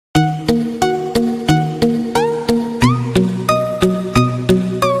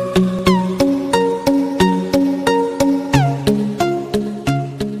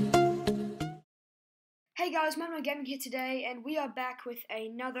today, and we are back with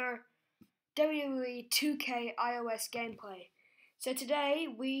another WWE 2K iOS gameplay. So today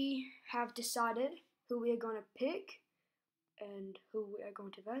we have decided who we are going to pick and who we are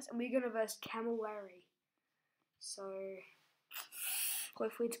going to verse, and we're going to verse Camilleri. So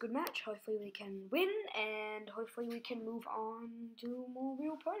hopefully it's a good match, hopefully we can win, and hopefully we can move on to more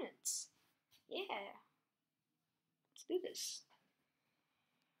real opponents. Yeah, let's do this.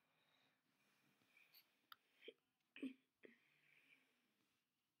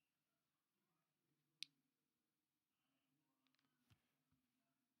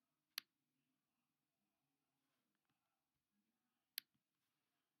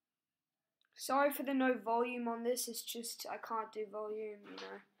 Sorry for the no volume on this, it's just I can't do volume, you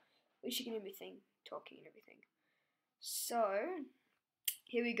know. At least you can hear me talking and everything. So,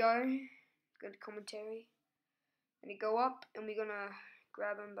 here we go. Good commentary. And we go up and we're gonna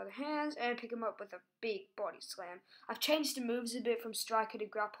grab him by the hands and pick him up with a big body slam. I've changed the moves a bit from striker to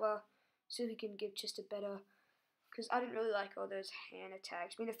grappler so we can give just a better, because I didn't really like all those hand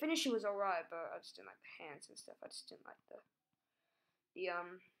attacks. I mean, the finisher was alright, but I just didn't like the hands and stuff. I just didn't like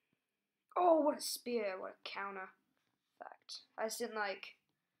oh, what a spear, what a counter. Fact. I just didn't like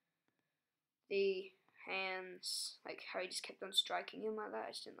the hands, like how he just kept on striking him like that.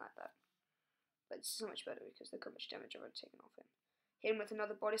 I just didn't like that. But it's so much better because look how much damage I've already taken off him. Hit him with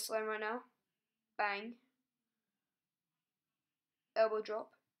another body slam right now. Bang. Elbow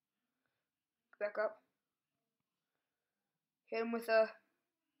drop. Back up. Hit him with a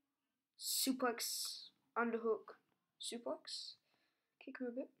suplex, underhook, suplex. Kick him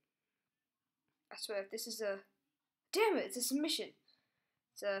a bit. I swear, if this is a... Damn it, it's a submission.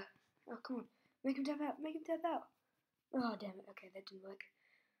 It's a... Oh, come on. Make him tap out. Make him tap out. Oh, damn it. Okay, that didn't work.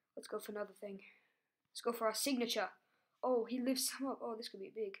 Let's go for another thing. Let's go for our signature. Oh, he lifts him up. Oh, this could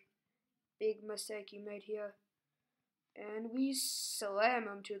be a big mistake you made here. And we slam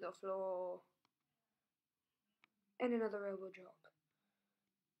him to the floor. And another elbow drop.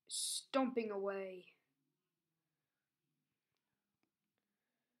 Stomping away.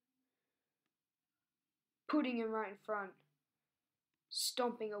 Putting him right in front.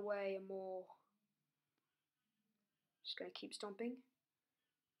 Stomping away and more. Just gonna keep stomping.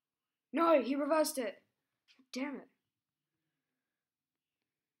 No, he reversed it. Damn it.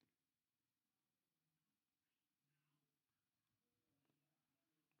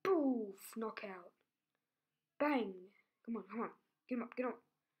 Boof, knockout. Bang. Come on, come on. Get him up, get him up.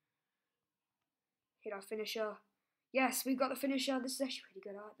 Hit our finisher. Yes, we got the finisher. This is actually pretty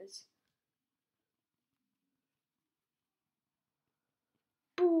good art, this.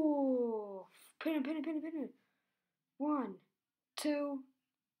 Boof. Pin him, pin him, pin him, pin him. 1, 2,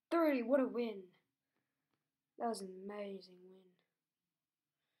 3. What a win. That was an amazing win.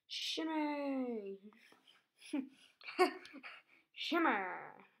 Shimmy. Shimmer.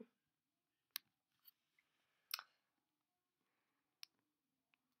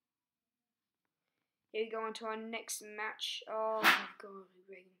 Here we go on to our next match. Oh my god,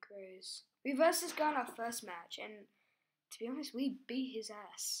 Reagan Craze. We versed this guy in our first match, and to be honest, we beat his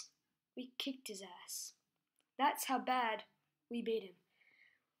ass. We kicked his ass. That's how bad we beat him.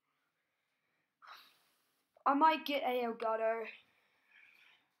 I might get a Elgato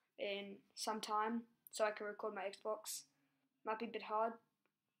in some time so I can record my Xbox. Might be a bit hard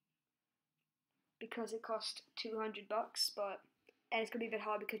because it cost $200, and it's gonna be a bit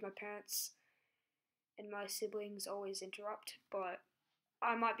hard because my parents and my siblings always interrupt, but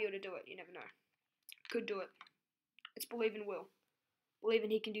I might be able to do it, you never know. Could do it. It's believe in Will. Believe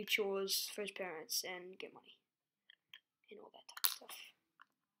in he can do chores for his parents and get money. And all that type of stuff.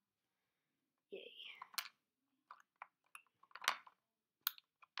 Yay.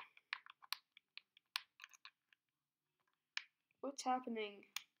 What's happening?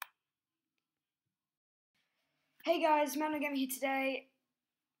 Hey guys, Mano Gamer here today.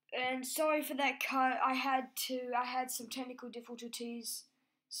 And sorry for that cut. I had some technical difficulties.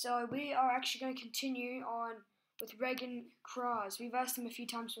 So we are actually going to continue on with Reagan Kraz. We've asked him a few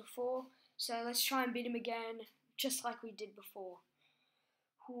times before, so let's try and beat him again, just like we did before.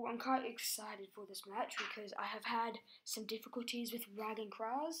 Ooh, I'm quite excited for this match because I have had some difficulties with Reagan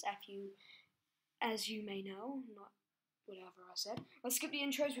Kraz, as you may know, not whatever I said. Let's skip the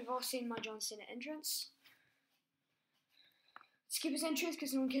intros. We've all seen my John Cena entrance. Skip his entrance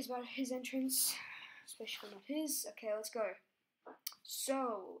because no one cares about his entrance, especially not his. Okay, let's go.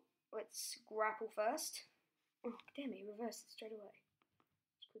 So, let's grapple first. Oh, damn it, he reversed it straight away.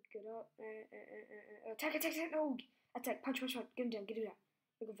 Let's get up. Attack, attack, attack, no! Attack, punch, punch, punch. Get him down, get him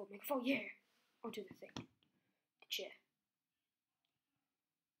down. Make a fall, yeah! Onto the thing. The chair.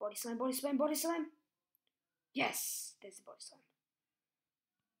 Body slam, body slam, body slam! Yes, there's the body slam.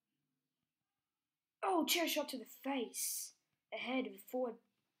 Oh, chair shot to the face. The head of the forward.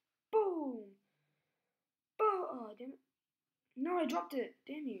 Boom. Boom. Oh, damn it. No, I dropped it.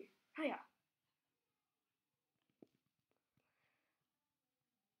 Damn you. Hiya.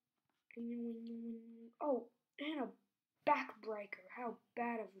 Oh, and a backbreaker. How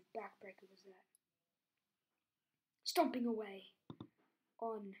bad of a backbreaker was that? Stomping away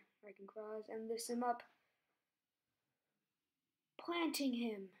on Reagan Cries and lifts him up. Planting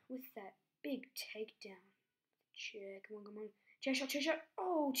him with that big takedown. Chair, come on, come on. Chair shot, chair shot.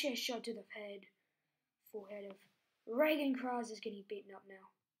 Oh, chair shot to the head. Forehead of Reagan Cries is getting beaten up now.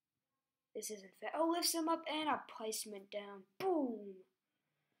 This isn't fair. Oh, lifts him up and a placement down. Boom.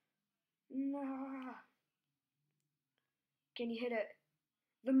 Nah. Can you hit it?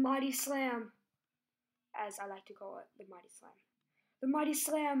 The Mighty Slam, as I like to call it, the Mighty Slam. The Mighty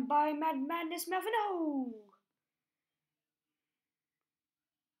Slam by Madness Melvin. Oh!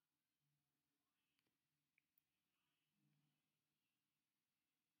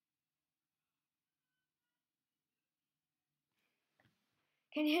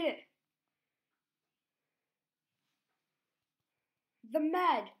 Can you hit it? The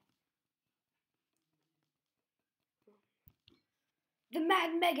Mad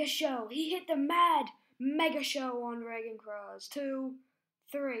Mega Show. He hit the Mad Mega Show on Reagan Cries. 2,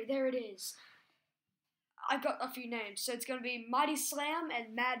 3. There it is. I got a few names, so it's going to be Mighty Slam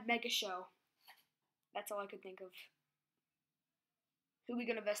and Mad Mega Show. That's all I could think of. Who are we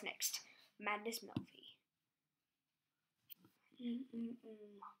going to verse next? Madness Melvie. Boom,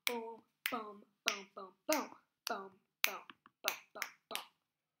 boom, boom, boom, boom, boom, boom, boom, boom, boom.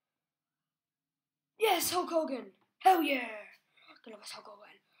 Yes, Hulk Hogan. Hell yeah. Gonna verse Hulk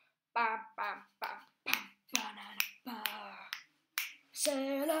Hogan. Bam, bam, bam, bam, banana, bam.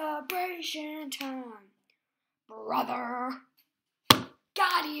 Celebration time. Brother.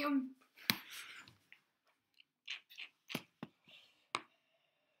 Got him.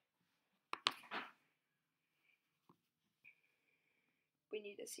 We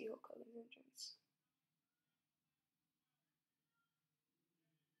need to see Hulk Hogan's entrance.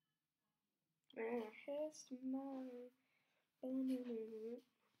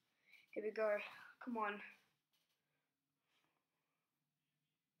 Here we go. Come on.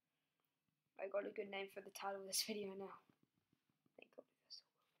 I got a good name for the title of this video now. Thank God.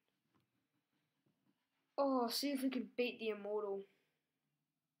 Oh, see if we can beat the Immortal.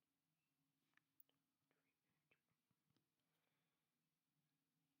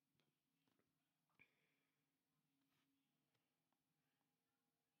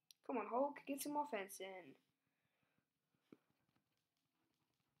 Come on, Hulk, get some offense in.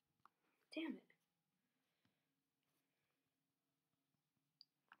 Damn it.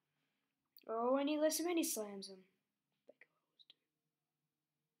 Oh, and he lifts him and he slams him.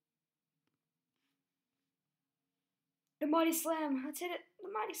 The Mighty Slam. Let's hit it. The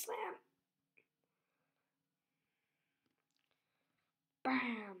Mighty Slam.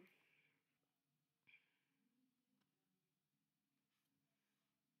 Bam.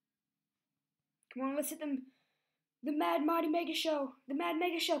 Come on, let's hit them. The Mad Mighty Mega Show. The Mad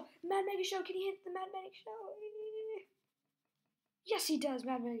Mega Show. The Mad Mega Show. Can he hit the Mad Mega Show? Yes, he does.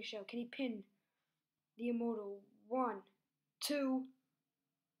 Mad Mega Show. Can he pin the Immortal? 1, 2.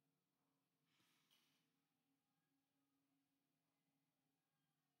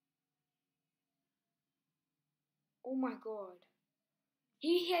 Oh my God.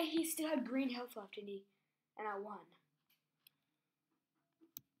 He still had green health left, and I won.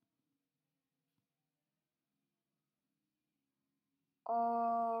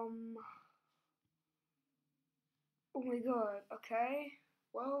 Oh my God. Okay.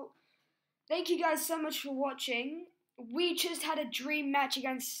 Well, thank you guys so much for watching. We just had a dream match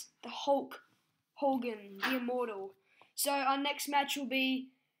against the Hulk Hogan, the Immortal. So our next match will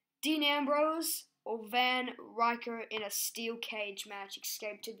be Dean Ambrose or Van Riker in a steel cage match.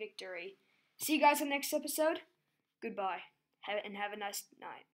 Escape to victory. See you guys in the next episode. Goodbye. Have a nice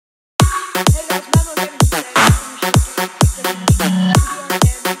night. Hey guys,